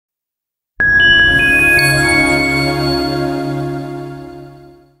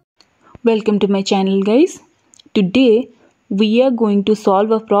Welcome to my channel, guys. Today we are going to solve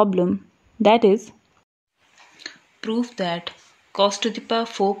a problem, that is, prove that cos to the power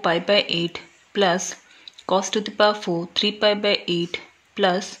 4 pi by 8 plus cos to the power 4 3 pi by 8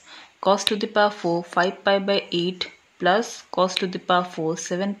 plus cos to the power 4 5 pi by 8 plus cos to the power 4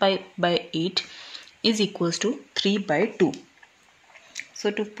 7 pi by 8 is equals to 3 by 2. So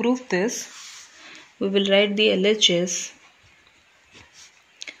to prove this, we will write the LHS.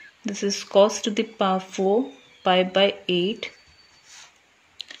 This is cos to the power 4 pi by 8,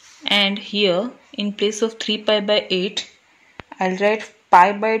 and here in place of 3 pi by 8 I'll write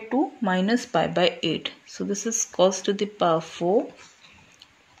pi by 2 minus pi by 8. So this is cos to the power 4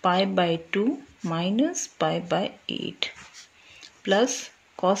 pi by 2 minus pi by 8 plus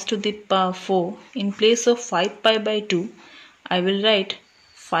cos to the power 4, in place of 5 pi by 2 I will write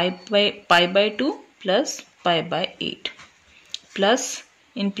pi by 2 plus pi by 8 plus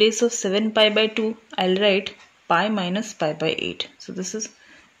in place of 7 pi by 2, I'll write pi minus pi by 8. So this is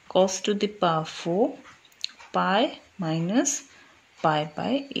cos to the power 4 pi minus pi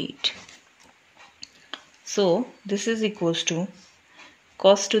by 8. So this is equals to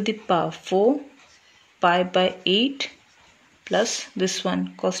cos to the power 4 pi by 8 plus this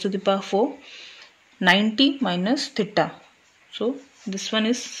one cos to the power 4 90 minus theta. So this one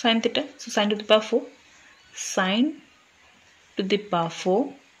is sin theta. So sin to the power 4 sin to the power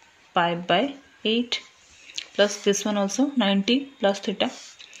 4 pi by 8 plus this one also 90 plus theta.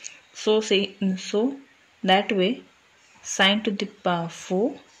 So that way sin to the power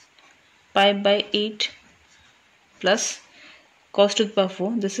 4 pi by 8 plus cos to the power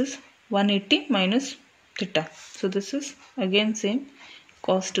 4, this is 180 minus theta. So this is again same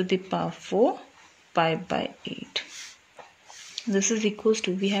cos to the power 4 pi by 8. This is equals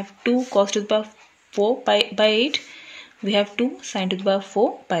to, we have 2 cos to the power 4 pi by 8. We have 2 sin to the power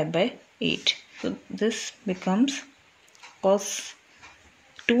 4 pi by 8. So this becomes cos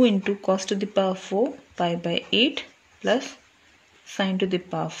 2 into cos to the power 4 pi by 8 plus sin to the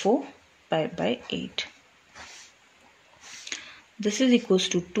power 4 pi by 8. This is equals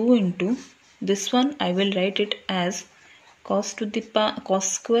to 2 into this one. I will write it as cos to the power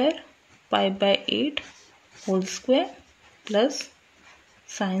cos square pi by 8 whole square plus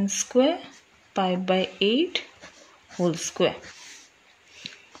sin square pi by 8 whole square.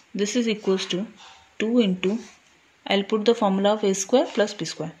 This is equals to 2 into, I'll put the formula of a square plus b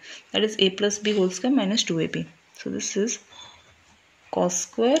square, that is a plus b whole square minus 2ab. So this is cos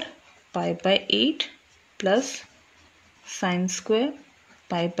square pi by 8 plus sin square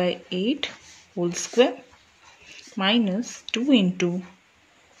pi by 8 whole square minus 2 into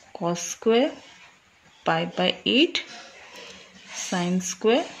cos square pi by 8 sin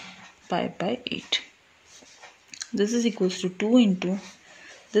square pi by 8. This is equals to 2 into,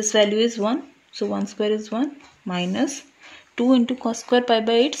 this value is 1, so 1 square is 1 minus 2 into cos square pi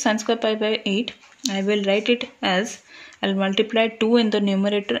by 8 sin square pi by 8. I will write it as, I'll multiply 2 in the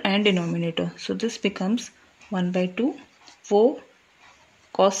numerator and denominator. So this becomes 1 by 2 4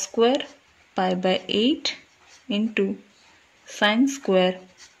 cos square pi by 8 into sin square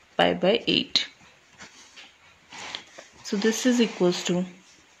pi by 8. So this is equals to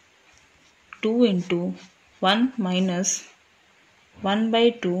 2 into 1 minus 1 by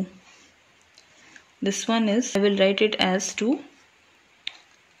 2. This one is, I will write it as 2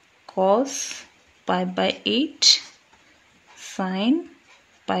 cos pi by 8 sin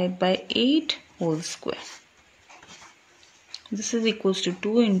pi by 8 whole square. This is equals to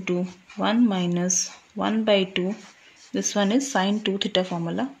 2 into 1 minus 1 by 2. This one is sin 2 theta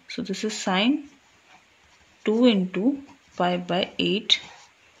formula. So this is sin 2 into pi by 8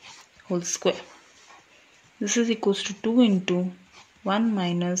 whole square. This is equals to 2 into 1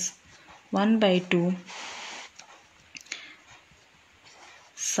 minus 1 by 2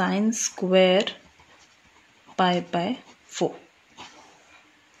 sin square pi by 4,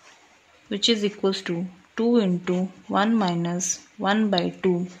 which is equals to 2 into 1 minus 1 by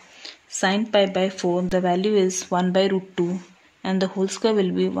 2 sin pi by 4. The value is 1 by root 2 and the whole square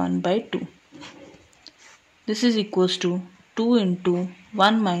will be 1 by 2. This is equals to 2 into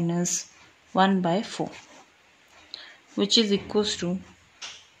 1 minus 1 by 4, which is equals to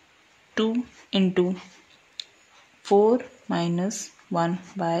 2 into 4 minus 1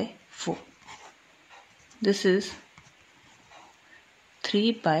 by 4. This is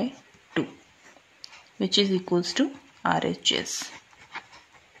 3 by 2, which is equals to RHS.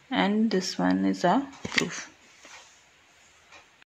 And this one is our proof.